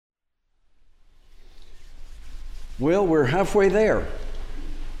Well, we're halfway there.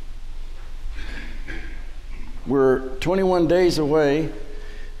 We're 21 days away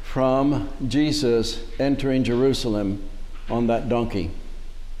from Jesus entering Jerusalem on that donkey.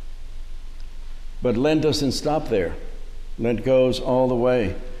 But Lent doesn't stop there. Lent goes all the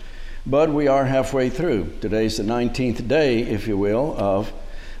way. But we are halfway through. Today's the 19th day, if you will, of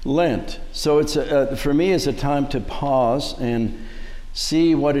Lent. So it's for me, it's a time to pause and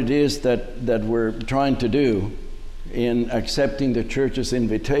see what it is that we're trying to do in accepting the church's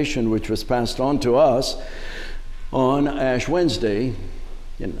invitation, which was passed on to us on Ash Wednesday,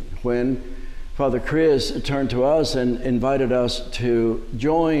 when Father Chris turned to us and invited us to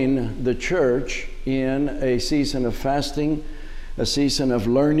join the church in a season of fasting, a season of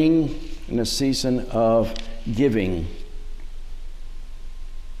learning, and a season of giving.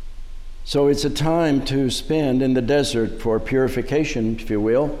 So it's a time to spend in the desert for purification, if you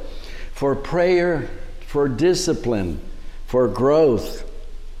will, for prayer, for discipline, for growth,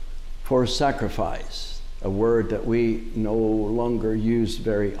 for sacrifice, a word that we no longer use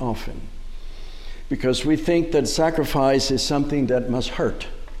very often, because we think that sacrifice is something that must hurt.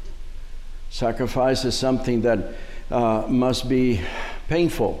 Sacrifice is something that must be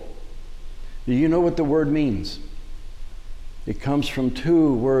painful. Do you know what the word means? It comes from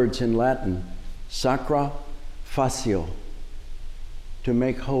two words in Latin, sacra, facio, to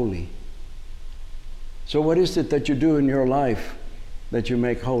make holy. So what is it that you do in your life that you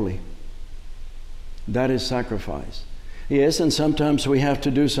make holy? That is sacrifice. Yes, and sometimes we have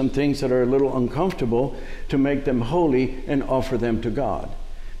to do some things that are a little uncomfortable to make them holy and offer them to God.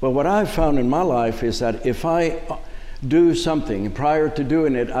 But what I've found in my life is that if I do something, prior to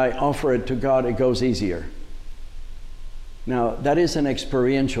doing it, I offer it to God, it goes easier. Now, that is an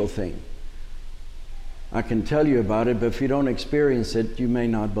experiential thing. I can tell you about it, but if you don't experience it, you may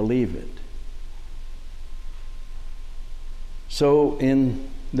not believe it. So in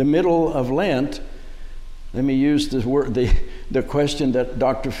the middle of Lent, let me use the question that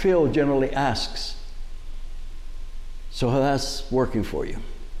Dr. Phil generally asks. So that's working for you.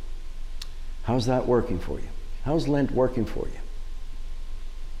 How's that working for you? How's Lent working for you?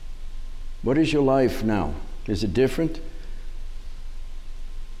 What is your life now? Is it different?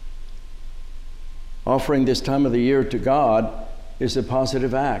 Offering this time of the year to God is a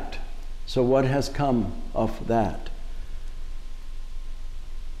positive act. So what has come of that?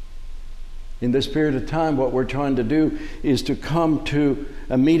 In this period of time, what we're trying to do is to come to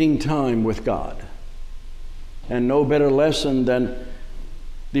a meeting time with God. And no better lesson than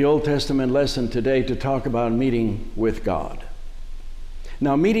the Old Testament lesson today to talk about meeting with God.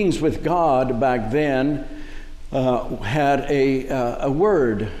 Now, meetings with God back then had a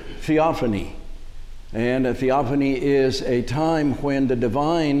word, theophany. And a theophany is a time when the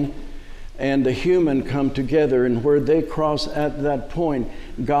divine and the human come together, and where they cross at that point,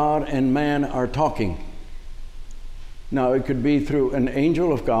 God and man are talking. Now, it could be through an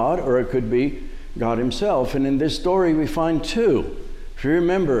angel of God, or it could be God himself. And in this story, we find two. If you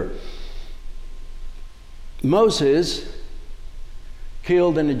remember, Moses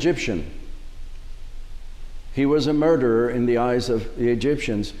killed an Egyptian. He was a murderer in the eyes of the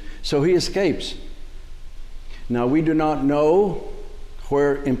Egyptians, so he escapes. Now, we do not know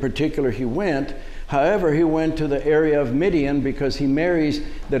where in particular he went. However, he went to the area of Midian because he marries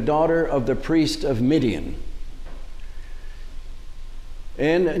the daughter of the priest of Midian.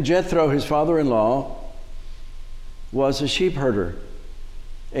 And Jethro, his father-in-law, was a sheep herder.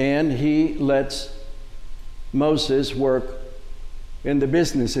 And he lets Moses work in the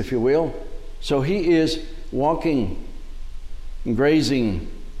business, if you will. So he is walking and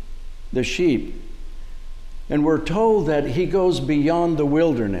grazing the sheep. And we're told that he goes beyond the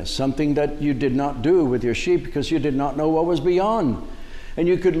wilderness, something that you did not do with your sheep because you did not know what was beyond. And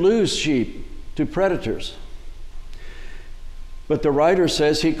you could lose sheep to predators. But the writer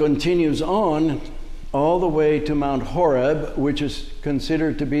says he continues on all the way to Mount Horeb, which is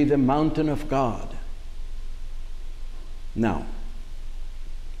considered to be the mountain of God. Now,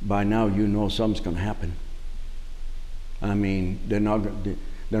 by now you know something's going to happen. I mean, they're not going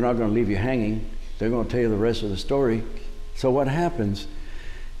to leave you hanging. They're going to tell you the rest of the story. So what happens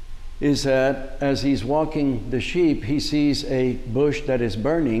is that as he's walking the sheep, he sees a bush that is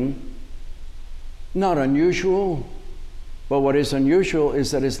burning. Not unusual, but what is unusual is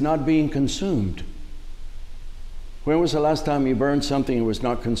that it's not being consumed. When was the last time you burned something and was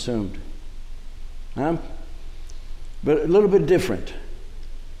not consumed? Huh? But a little bit different.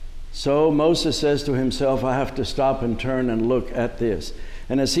 So Moses says to himself, I have to stop and turn and look at this.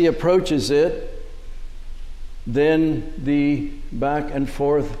 And as he approaches it, Then the back and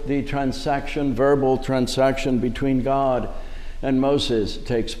forth, the transaction, verbal transaction between God and Moses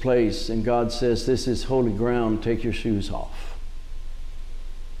takes place. And God says, this is holy ground, take your shoes off.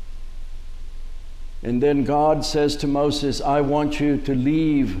 And then God says to Moses, I want you to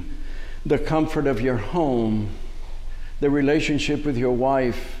leave the comfort of your home, the relationship with your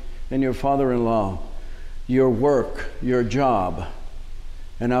wife and your father-in-law, your work, your job,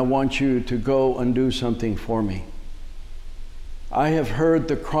 and I want you to go and do something for me. I have heard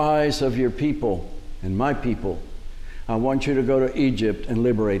the cries of your people and my people. I want you to go to Egypt and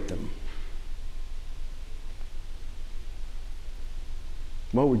liberate them.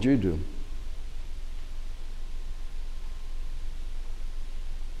 What would you do?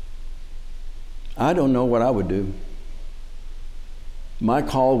 I don't know what I would do. My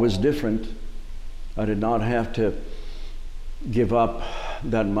call was different. I did not have to give up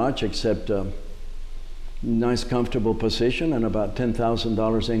that much except a nice, comfortable position and about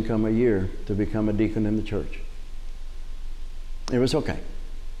 $10,000 income a year to become a deacon in the church. It was okay.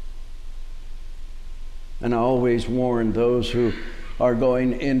 And I always warn those who are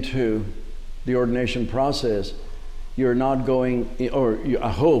going into the ordination process, you're not going, or I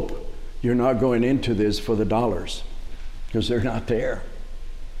hope you're not going into this for the dollars, because they're not there.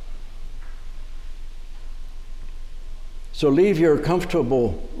 So leave your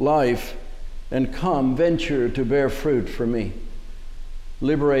comfortable life and come, venture to bear fruit for me.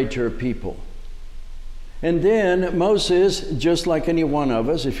 Liberate your people. And then Moses, just like any one of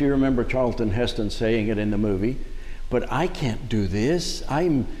us, if you remember Charlton Heston saying it in the movie, but I can't do this.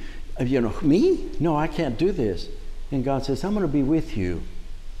 Me? No, I can't do this. And God says, I'm going to be with you.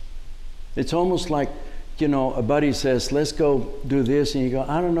 It's almost like, a buddy says, let's go do this. And you go,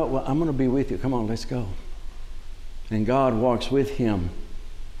 I don't know. Well, I'm going to be with you. Come on, let's go. And God walks with him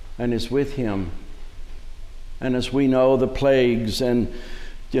and is with him. And as we know, the plagues and,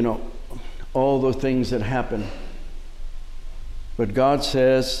 all the things that happen. But God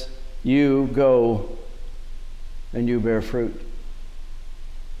says, you go and you bear fruit.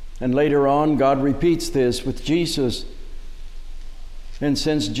 And later on, God repeats this with Jesus and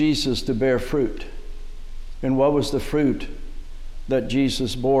sends Jesus to bear fruit. And what was the fruit that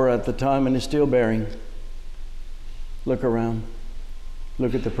Jesus bore at the time and is still bearing? Look around.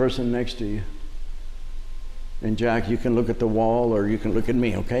 Look at the person next to you. And Jack, you can look at the wall or you can look at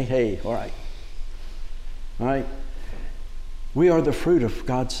me, okay? Hey, all right. All right. We are the fruit of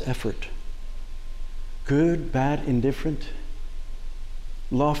God's effort. Good, bad, indifferent,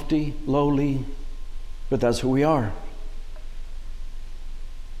 lofty, lowly, but that's who we are.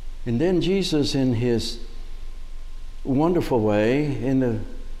 And then Jesus, in his wonderful way, in the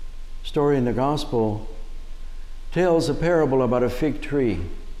story in the gospel, tells a parable about a fig tree.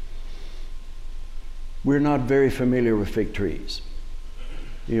 We're not very familiar with fig trees.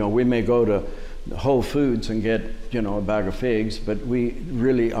 We may go to Whole Foods and get, a bag of figs, but we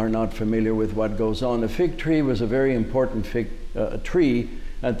really are not familiar with what goes on. The fig tree was a very important tree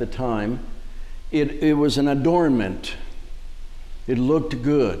at the time. It was an adornment. It looked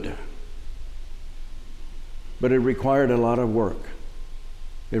good, but it required a lot of work.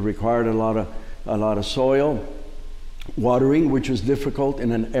 It required a lot of soil, watering, which was difficult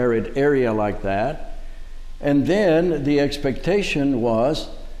in an arid area like that. And then the expectation was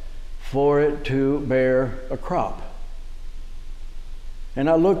for it to bear a crop. And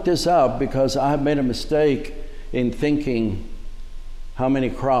I looked this up because I made a mistake in thinking how many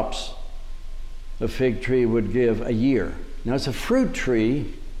crops a fig tree would give a year. Now it's a fruit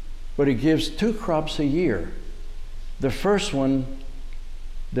tree, but it gives 2 crops a year. The first one,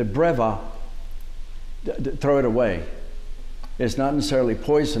 the breva, throw it away. It's not necessarily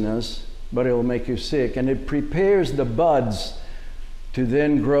poisonous, but it will make you sick. And it prepares the buds to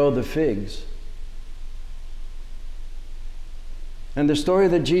then grow the figs. And the story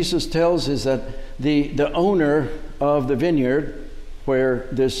that Jesus tells is that the owner of the vineyard where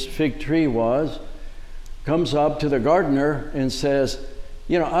this fig tree was comes up to the gardener and says,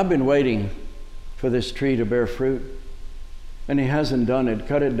 I've been waiting for this tree to bear fruit, and he hasn't done it.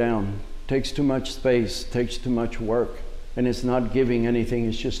 Cut it down. Takes too much space, takes too much work, and it's not giving anything,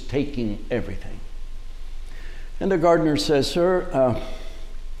 it's just taking everything. And the gardener says, sir,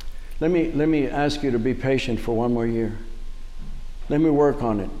 let me ask you to be patient for 1 more year. Let me work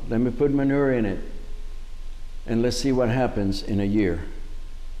on it. Let me put manure in it. And let's see what happens in a year.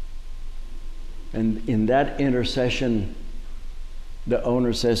 And in that intercession, the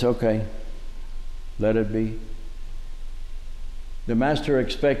owner says, okay, let it be. The master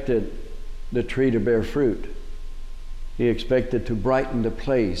expected the tree to bear fruit. He expected to brighten the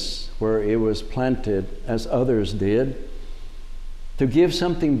place where it was planted as others did, to give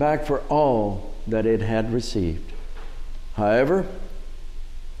something back for all that it had received. However,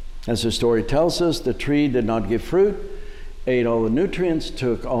 as the story tells us, the tree did not give fruit, ate all the nutrients,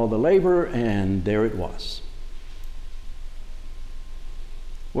 took all the labor, and there it was.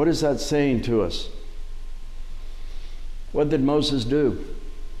 What is that saying to us? What did Moses do?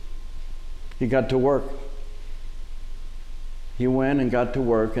 He got to work. He went and got to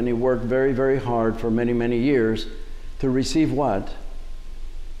work, and he worked very, very hard for many, many years to receive what?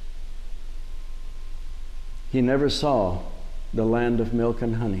 He never saw the land of milk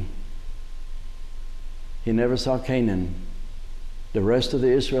and honey. He never saw Canaan. The rest of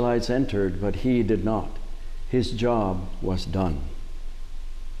the Israelites entered, but he did not. His job was done.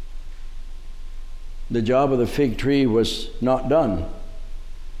 The job of the fig tree was not done.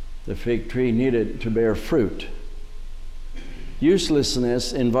 The fig tree needed to bear fruit.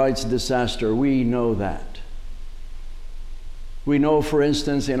 Uselessness invites disaster. We know that. We know, for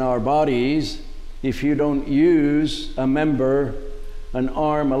instance, in our bodies, if you don't use a member, an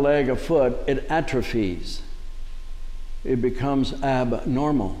arm, a leg, a foot, it atrophies. It becomes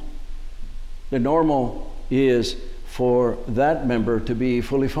abnormal. The normal is for that member to be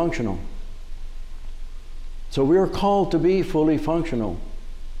fully functional. So we are called to be fully functional.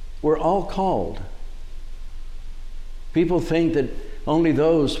 We're all called. People think that only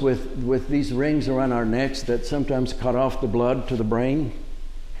those with these rings around our necks that sometimes cut off the blood to the brain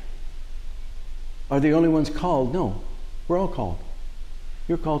are the only ones called. No, we're all called.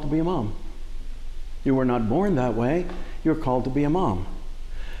 You're called to be a mom. You were not born that way. You're called to be a mom.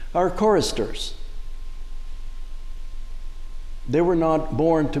 Our choristers, they were not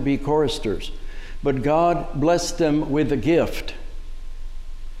born to be choristers, but God blessed them with a gift,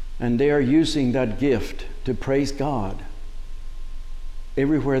 and they are using that gift to praise God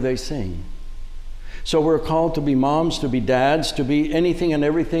everywhere they sing. So we're called to be moms, to be dads, to be anything and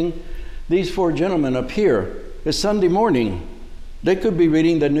everything. These four gentlemen up here, it's Sunday morning. They could be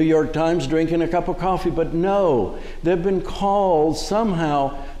reading the New York Times, drinking a cup of coffee, but no, they've been called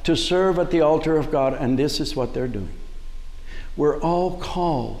somehow to serve at the altar of God, and this is what they're doing. We're all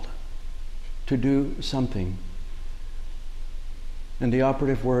called to do something. And the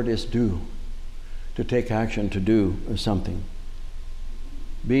operative word is do, to take action, to do something.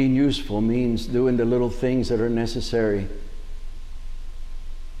 Being useful means doing the little things that are necessary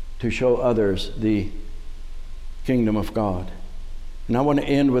to show others the kingdom of God. And I want to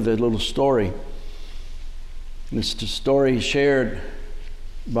end with a little story. It's a story shared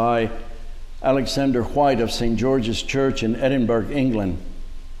by Alexander White of St. George's Church in Edinburgh, England.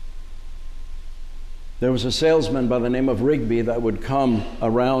 There was a salesman by the name of Rigby that would come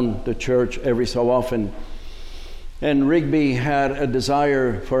around the church every so often. And Rigby had a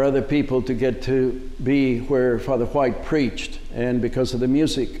desire for other people to get to be where Father White preached, and because of the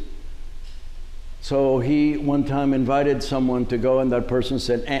music. So he one time invited someone to go, and that person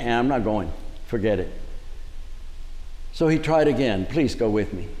said, I'm not going. Forget it. So he tried again. Please go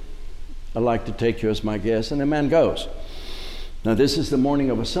with me. I'd like to take you as my guest. And the man goes. Now this is the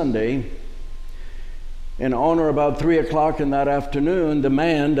morning of a Sunday. And on or about 3 o'clock in that afternoon, the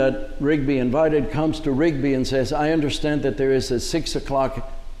man that Rigby invited comes to Rigby and says, I understand that there is a 6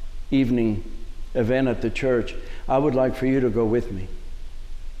 o'clock evening event at the church. I would like for you to go with me.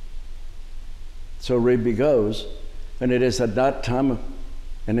 So Rigby goes, and it is at that time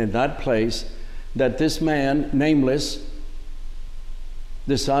and in that place that this man, nameless,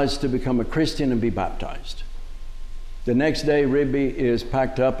 decides to become a Christian and be baptized. The next day, Rigby is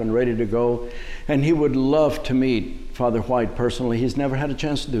packed up and ready to go, and he would love to meet Father White personally. He's never had a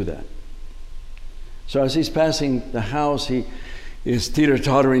chance to do that. So as he's passing the house, he is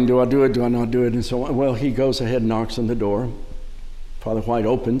teeter-tottering, do I do it, do I not do it, and so on. Well, he goes ahead and knocks on the door. Father White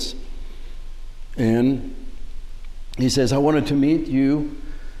opens, and he says, I wanted to meet you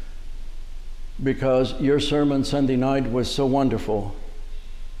because your sermon Sunday night was so wonderful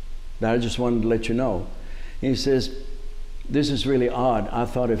that I just wanted to let you know. He says, this is really odd. I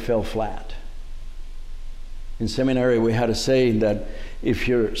thought it fell flat. In seminary, we had a saying that if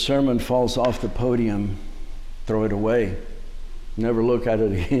your sermon falls off the podium, throw it away. Never look at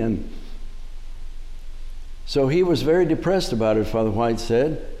it again. So he was very depressed about it, Father White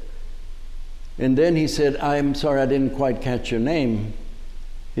said. And then he said, I'm sorry, I didn't quite catch your name.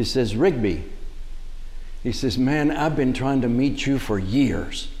 He says, Rigby. He says, man, I've been trying to meet you for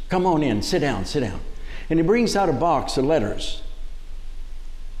years. Come on in, sit down, sit down. And he brings out a box of letters.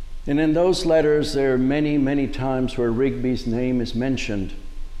 And in those letters, there are many, many times where Rigby's name is mentioned.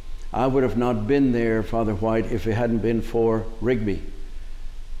 I would have not been there, Father White, if it hadn't been for Rigby.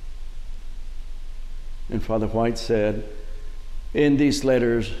 And Father White said, in these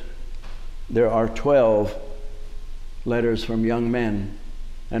letters, there are 12 letters from young men,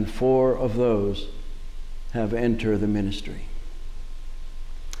 and 4 of those have entered the ministry.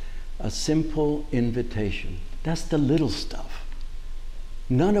 A simple invitation. That's the little stuff.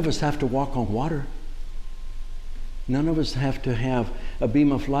 None of us have to walk on water. None of us have to have a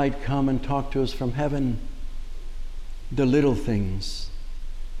beam of light come and talk to us from heaven. The little things,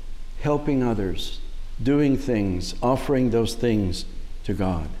 helping others, doing things, offering those things to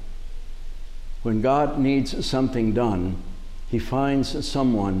God. When God needs something done, He finds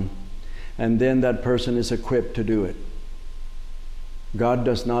someone, and then that person is equipped to do it. God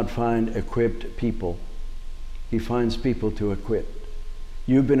does not find equipped people. He finds people to equip.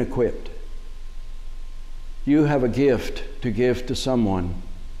 You've been equipped. You have a gift to give to someone.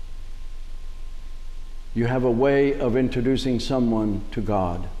 You have a way of introducing someone to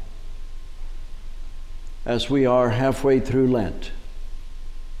God. As we are halfway through Lent,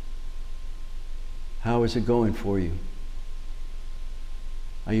 how is it going for you?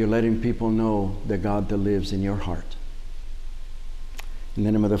 Are you letting people know the God that lives in your heart? In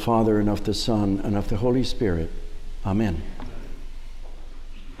the name of the Father, and of the Son, and of the Holy Spirit. Amen.